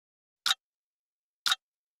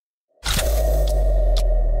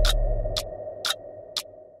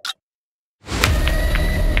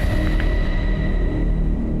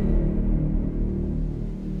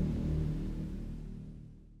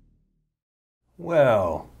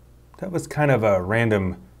Well, that was kind of a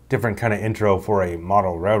random, different kind of intro for a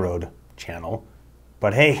model railroad channel.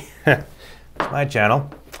 But hey, it's my channel.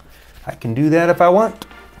 I can do that if I want.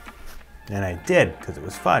 And I did, because it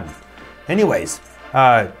was fun. Anyways,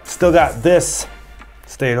 still got this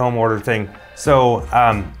stay-at-home order thing. So,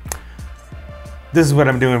 this is what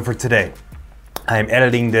I'm doing for today. I'm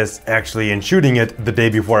editing this actually and shooting it the day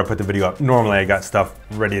before I put the video up. Normally I got stuff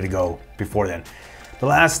ready to go before then. The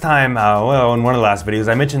last time, well, in one of the last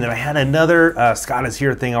videos, I mentioned that I had another Scott is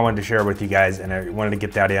Here thing I wanted to share with you guys, and I wanted to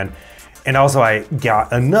get that in. And also I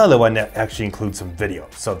got another one that actually includes some video.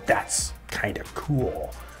 So that's kind of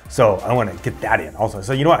cool. So I want to get that in also.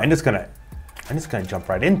 So you know what, I'm just gonna jump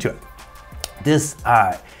right into it. This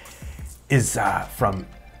is from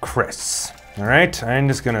Chris. All right, I'm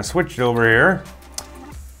just gonna switch it over here.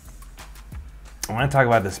 I want to talk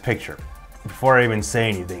about this picture before I even say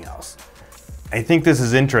anything else. I think this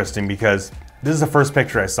is interesting because this is the first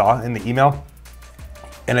picture I saw in the email,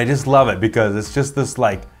 and I just love it because it's just this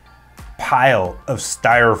like pile of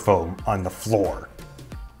styrofoam on the floor,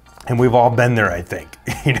 and we've all been there, I think.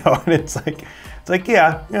 You know, and it's like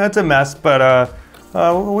yeah, it's a mess, but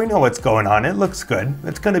we know what's going on. It looks good.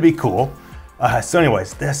 It's going to be cool. So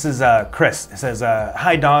anyways, this is Chris. It says,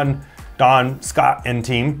 hi Don, Scott, and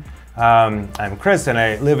team. I'm Chris and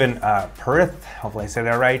I live in Perth, hopefully I say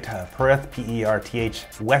that right, Perth, P-E-R-T-H,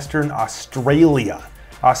 Western Australia.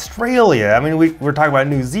 Australia, I mean, we're talking about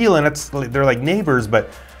New Zealand, they're like neighbors, but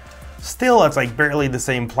still it's like barely the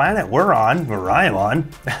same planet we're on, or I'm on.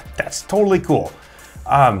 That's totally cool.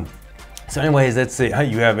 So anyways, let's see,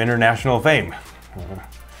 you have international fame.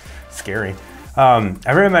 Scary. I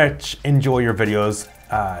very much enjoy your videos,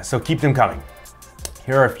 so keep them coming.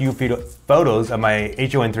 Here are a few photos of my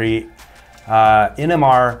HON3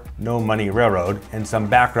 NMR No Money Railroad and some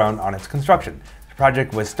background on its construction. The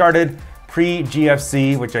project was started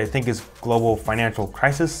pre-GFC, which I think is Global Financial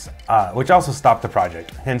Crisis, which also stopped the project,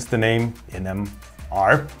 hence the name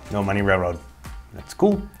NMR, No Money Railroad. That's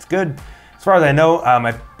cool, it's good. As far as I know,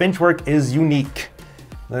 my benchwork is unique.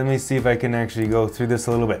 Let me see if I can actually go through this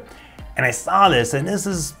a little bit. And I saw this, and this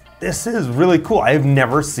is really cool. I've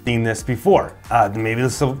never seen this before. Maybe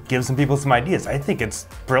this will give some people some ideas. I think it's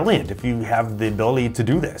brilliant if you have the ability to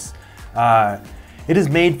do this. It is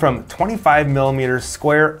made from 25mm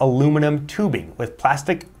square aluminum tubing with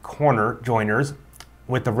plastic corner joiners,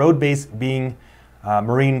 with the road base being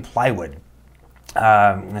marine plywood.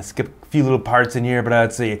 I'm gonna skip a few little parts in here, but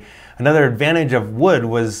let's see. Another advantage of wood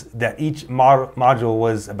was that each module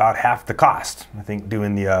was about half the cost. I think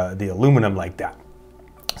doing the aluminum like that.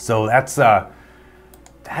 So that's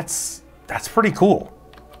pretty cool.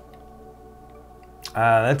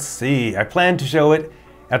 Let's see. I plan to show it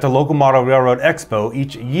at the local Model Railroad Expo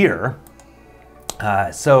each year.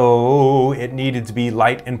 So it needed to be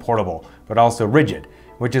light and portable, but also rigid,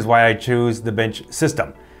 which is why I chose the bench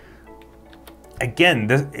system. Again,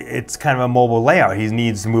 it's kind of a mobile layout. He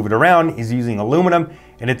needs to move it around. He's using aluminum,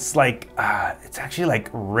 and it's like it's actually like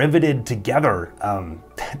riveted together.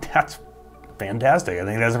 That's fantastic. I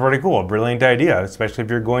think that's pretty cool. A brilliant idea, especially if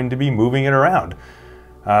you're going to be moving it around.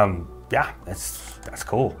 Yeah, that's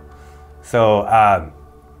cool. So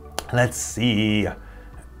let's see.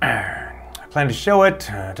 I plan to show it.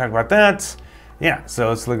 Talk about that. Yeah. So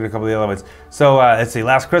let's look at a couple of the elements. So let's see.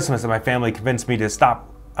 Last Christmas, my family convinced me to stop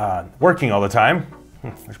working all the time.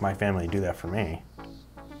 Wish my family would do that for me.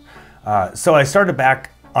 So I started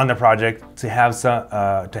back on the project to have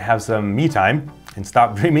some me time and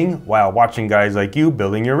stop dreaming while watching guys like you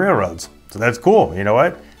building your railroads. So that's cool. You know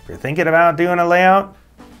what? If you're thinking about doing a layout,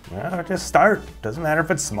 well, just start. Doesn't matter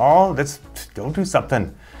if it's small, just go do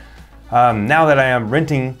something. Now that I am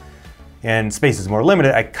renting and space is more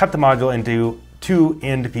limited, I cut the module into 2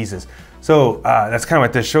 end pieces. So that's kind of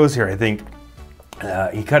what this shows here, I think.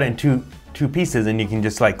 You cut it in two pieces and you can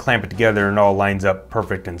just like clamp it together and it all lines up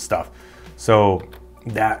perfect and stuff. So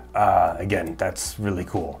that, again, that's really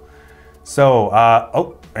cool. So,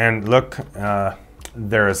 oh, and look,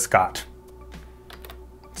 there is Scott.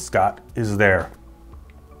 Scott is there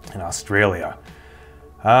in Australia.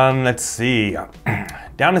 Let's see.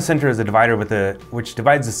 Down the center is a divider which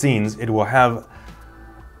divides the scenes. It will have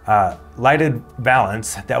lighted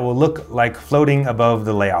valance that will look like floating above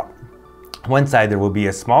the layout. One side there will be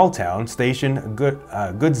a small town, station,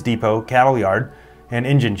 goods depot, cattle yard, and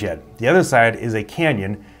engine shed. The other side is a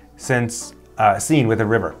canyon scene with a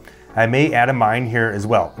river. I may add a mine here as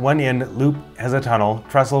well. One end loop has a tunnel,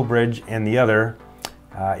 trestle bridge, and the other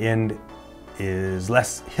end is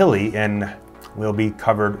less hilly and will be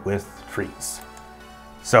covered with trees.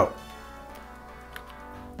 So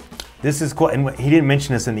this is cool. And he didn't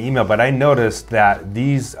mention this in the email, but I noticed that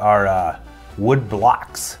these are wood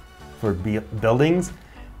blocks for buildings.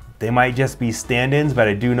 They might just be stand-ins, but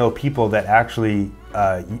I do know people that actually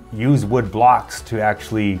use wood blocks to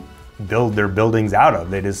actually build their buildings out of.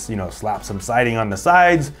 They just, you know, slap some siding on the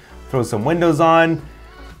sides, throw some windows on,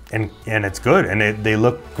 and it's good, and they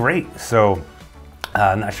look great. So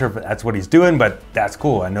I'm not sure if that's what he's doing, but that's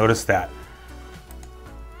cool. I noticed that.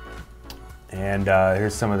 And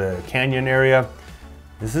here's some of the canyon area.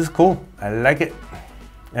 This is cool. I like it.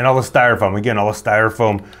 And all the styrofoam, again, all the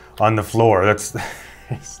styrofoam on the floor. That's,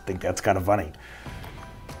 I just think that's kind of funny.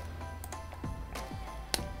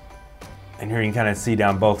 And here you can kind of see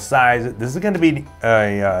down both sides. This is going to be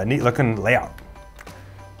a neat looking layout.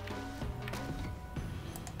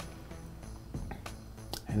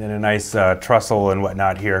 And then a nice trestle and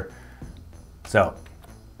whatnot here. So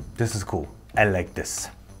this is cool. I like this.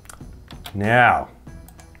 Now,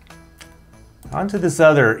 on to this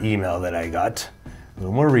other email that I got a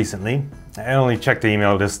little more recently. I only checked the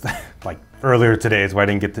email just like earlier today, so I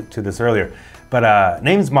didn't get to this earlier. But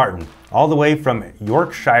name's Martin, all the way from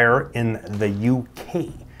Yorkshire in the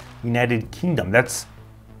UK, United Kingdom. That's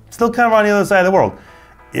still kind of on the other side of the world.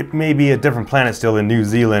 It may be a different planet still in New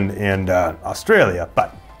Zealand and Australia,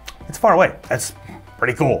 but it's far away. That's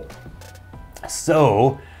pretty cool.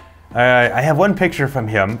 So I have one picture from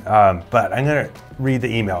him, but I'm gonna read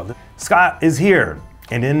the email. Scott is here,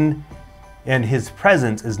 and his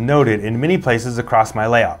presence is noted in many places across my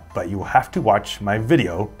layout, but you will have to watch my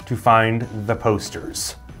video to find the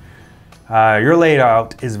posters. Your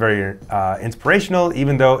layout is very inspirational,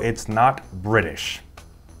 even though it's not British.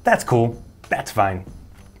 That's cool, that's fine.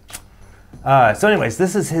 So anyways,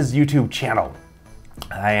 this is his YouTube channel.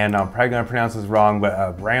 And I'm probably gonna pronounce this wrong,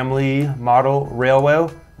 but Bramley Model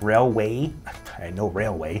Railway. I know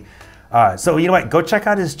railway. So you know what, go check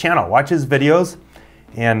out his channel, watch his videos,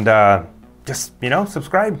 and just, you know,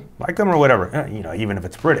 subscribe, like him or whatever, you know, even if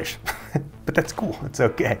it's British, but that's cool, it's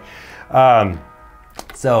okay.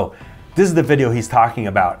 So this is the video he's talking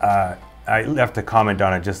about. I left a comment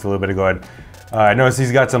on it just a little bit ago, and I noticed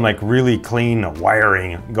he's got some like really clean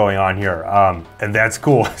wiring going on here, and that's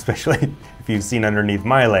cool, especially if you've seen underneath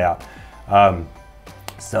my layout.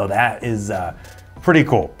 So that is pretty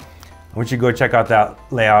cool. I want you to go check out that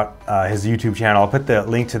layout, his YouTube channel. I'll put the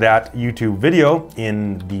link to that YouTube video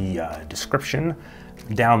in the description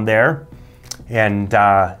down there. And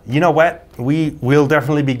you know what? We will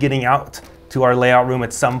definitely be getting out to our layout room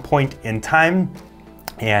at some point in time.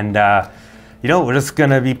 And you know, we're just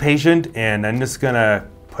gonna be patient, and I'm just gonna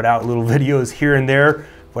put out little videos here and there,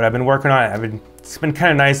 what I've been working on. It's been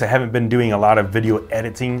kind of nice. I haven't been doing a lot of video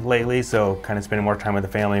editing lately, so kind of spending more time with the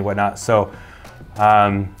family and whatnot. So,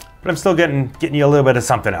 but I'm still getting you a little bit of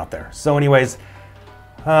something out there. So anyways,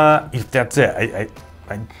 that's it.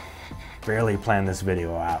 I barely planned this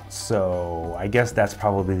video out, so I guess that's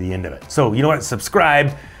probably the end of it. So you know what, subscribe,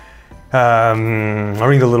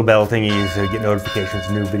 ring the little bell thingy to get notifications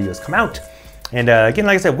when new videos come out. And again,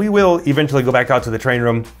 like I said, we will eventually go back out to the train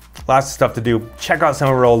room. Lots of stuff to do. Check out some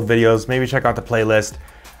of our old videos, maybe check out the playlist.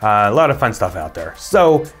 A lot of fun stuff out there.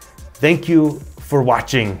 So thank you for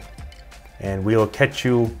watching, and we will catch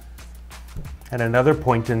you at another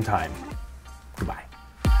point in time. Goodbye.